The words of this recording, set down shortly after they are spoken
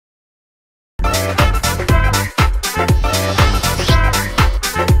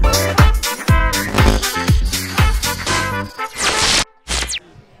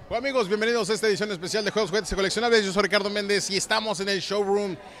amigos? Bienvenidos a esta edición especial de Juegos, Juguetes y Coleccionables. Yo soy Ricardo Méndez y estamos en el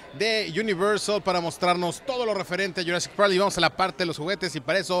showroom de Universal para mostrarnos todo lo referente a Jurassic World. Y vamos a la parte de los juguetes y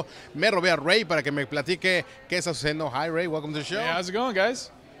para eso me robé a Ray para que me platique qué está sucediendo. Hi Ray, welcome to the show. Hey, how's it going,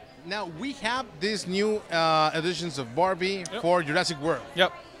 guys? Now we have these new editions of Barbie for Jurassic World.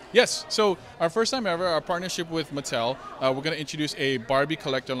 Yep. Yes, so our first time ever, our partnership with Mattel, we're going to introduce a Barbie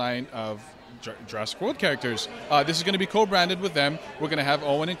collector line of Jurassic World characters. This is going to be co-branded with them. We're going to have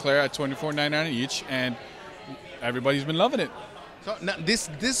Owen and Claire at $24.99 each, and everybody's been loving it. So now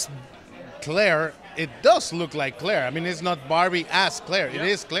this Claire, it does look like Claire. I mean, it's not Barbie as Claire. It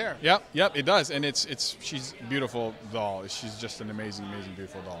is Claire. Yep, it does, and she's a beautiful doll. She's just an amazing,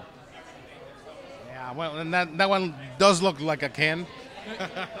 beautiful doll. Yeah, well, and that one does look like a Ken.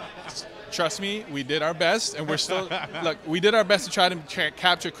 Trust me, we did our best, and we're still look. We did our best to try to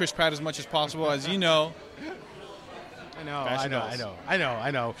capture Chris Pratt as much as possible, as you know. I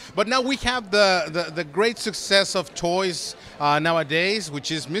know. But now we have the great success of toys nowadays,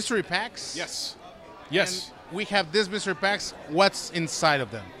 which is mystery packs. Yes. And we have these mystery packs. What's inside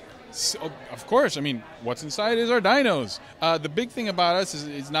of them? So, of course, I mean, what's inside is our dinos. The big thing about us is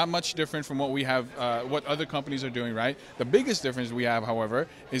it's not much different from what we have, what other companies are doing, right? The biggest difference we have, however,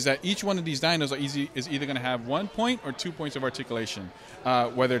 is that each one of these dinos is either going to have 1 point or 2 points of articulation,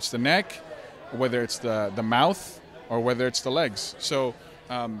 whether it's the neck, whether it's the mouth, or whether it's the legs. So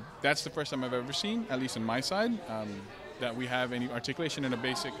that's the first time I've ever seen, at least on my side, that we have any articulation in a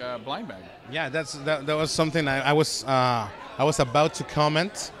basic blind bag. Yeah, that was something I was about to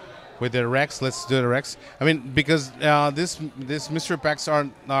comment. With the Rex, let's do the Rex. I mean, because these mystery packs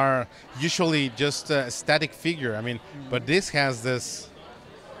are usually just a static figure. I mean, but this has this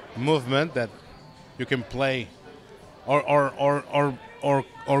movement that you can play, or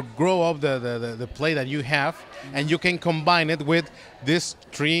grow up the play that you have, and you can combine it with this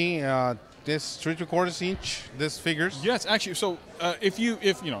three 3/4 inch these figures. Yes, actually. So if you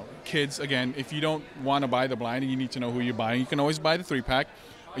know kids, again, if you don't want to buy the blind and you need to know who you're buying, you can always buy the 3-pack.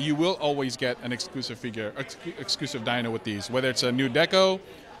 You will always get an exclusive figure, exclusive dino with these, whether it's a new deco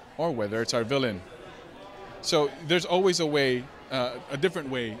or whether it's our villain. So there's always a way, a different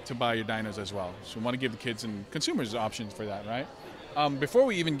way to buy your dinos as well. So we want to give the kids and consumers options for that, right? Before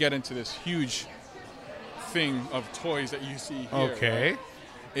we even get into this huge thing of toys that you see here, okay,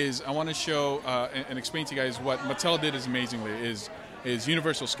 right, I want to show and explain to you guys what Mattel did amazingly is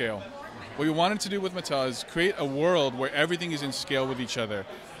universal scale. What we wanted to do with Mattel is create a world where everything is in scale with each other.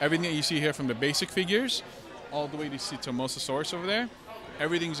 Everything that you see here, from the basic figures all the way to see to Mosasaurus over there,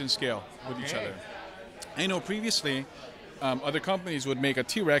 everything's in scale with each other. I know previously other companies would make a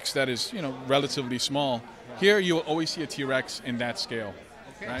T-Rex that is, relatively small. Here you will always see a T-Rex in that scale.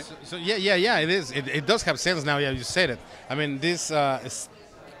 Okay. Right? So yeah, it is. It does have sense now. Yeah, you said it. I mean, this is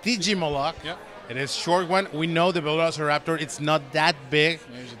TG Moloch. Yep. It is short one. We know the Velociraptor. It's not that big.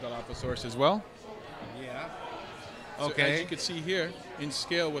 There's a Dilophosaurus as well. Yeah. So Okay. as you can see here, in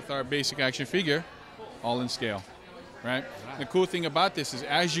scale with our basic action figure, all in scale, right? The cool thing about this is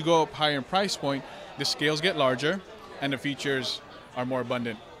as you go up higher in price point, the scales get larger and the features are more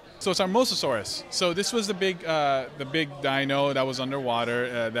abundant. So it's our Mosasaurus. So this was the big dino that was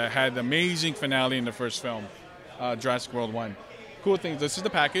underwater that had the amazing finale in the first film, Jurassic World 1. Cool thing, this is the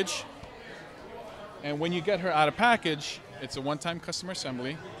package. And when you get her out of package, it's a one-time customer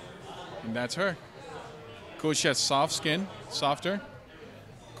assembly, and that's her. Cool, she has soft skin, softer.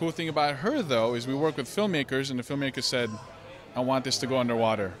 Cool thing about her, though, is we work with filmmakers, and the filmmaker said, I want this to go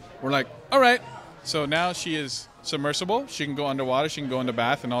underwater. We're like, all right. So now she is submersible. She can go underwater. She can go in the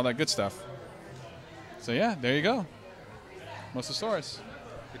bath and all that good stuff. So yeah, there you go. Mosasaurus.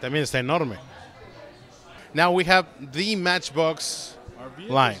 También está enorme. Now we have the Matchbox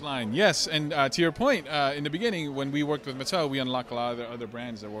line. Yes, and to your point, in the beginning, when we worked with Mattel, we unlocked a lot of the other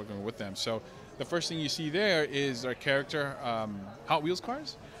brands that are working with them. So the first thing you see there is our character Hot Wheels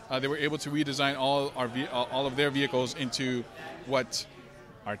cars. They were able to redesign all of their vehicles into what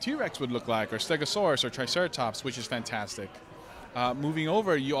our T-Rex would look like, or Stegosaurus, or Triceratops, which is fantastic. Moving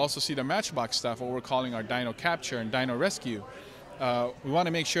over, you also see the Matchbox stuff, what we're calling our Dino Capture and Dino Rescue. We want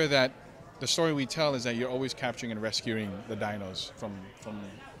to make sure that the story we tell is that you're always capturing and rescuing the dinos from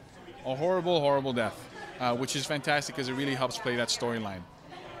a horrible death, which is fantastic because it really helps play that storyline.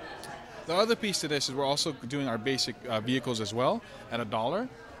 The other piece to this is we're also doing our basic vehicles as well at $1,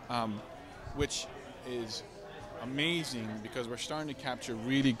 which is amazing because we're starting to capture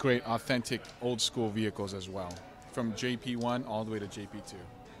really great, authentic, old-school vehicles as well, from JP1 all the way to JP2.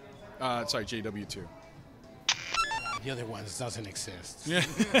 JW2. The other ones doesn't exist.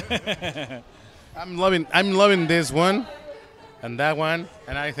 Yeah. I'm loving this one. and that one,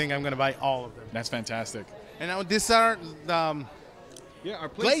 and I think I'm going to buy all of them. That's fantastic. And now these are the Yeah, our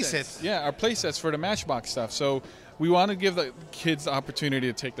play sets. sets. Yeah, our play sets for the Matchbox stuff. So we want to give the kids the opportunity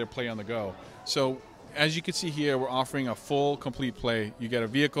to take their play on the go. So as you can see here, we're offering a full, complete play. You get a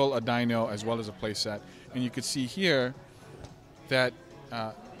vehicle, a dyno, as well as a play set. And you can see here that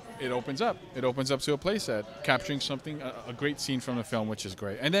it opens up. It opens up to a play set, capturing something, a great scene from the film, which is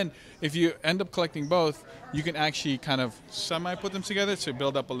great. And then if you end up collecting both, you can actually kind of semi-put them together to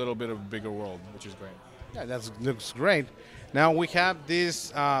build up a little bit of a bigger world, which is great. Yeah, that looks great. Now we have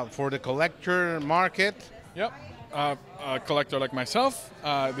this for the collector market. Yep. A collector like myself,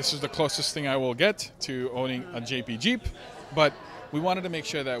 this is the closest thing I will get to owning a JP Jeep, but we wanted to make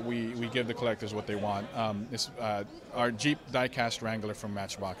sure that we give the collectors what they want. Our Jeep die-cast Wrangler from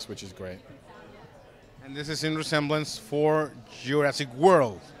Matchbox, which is great. And this is in resemblance for Jurassic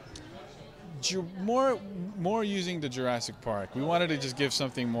World. More using the Jurassic Park. We wanted to just give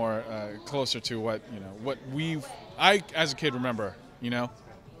something more closer to what I as a kid remember.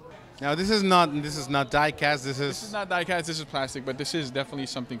 Now this is not die-cast. This is not die-cast. This is plastic, but this is definitely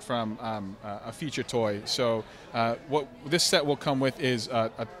something from a feature toy. So what this set will come with is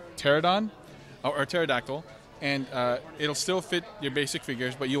a pterodon or a pterodactyl, and it'll still fit your basic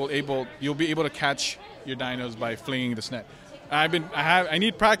figures, but you'll be able to catch your dinos by flinging this net. I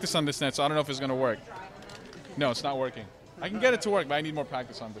need practice on this net, so I don't know if it's going to work. No, it's not working. I can get it to work, but I need more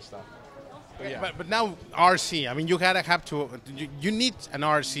practice on this stuff. Yeah. But now RC. I mean, you you need an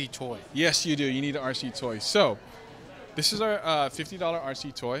RC toy. Yes, you do. You need an RC toy. So this is our $50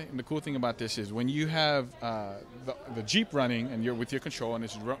 RC toy, and the cool thing about this is when you have the Jeep running and you're with your control and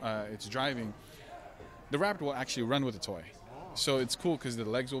it's driving, the Raptor will actually run with the toy. So it's cool because the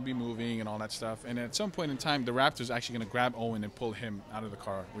legs will be moving and all that stuff. And at some point in time, the Raptor is actually going to grab Owen and pull him out of the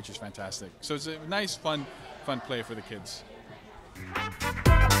car, which is fantastic. So it's a nice, fun play for the kids.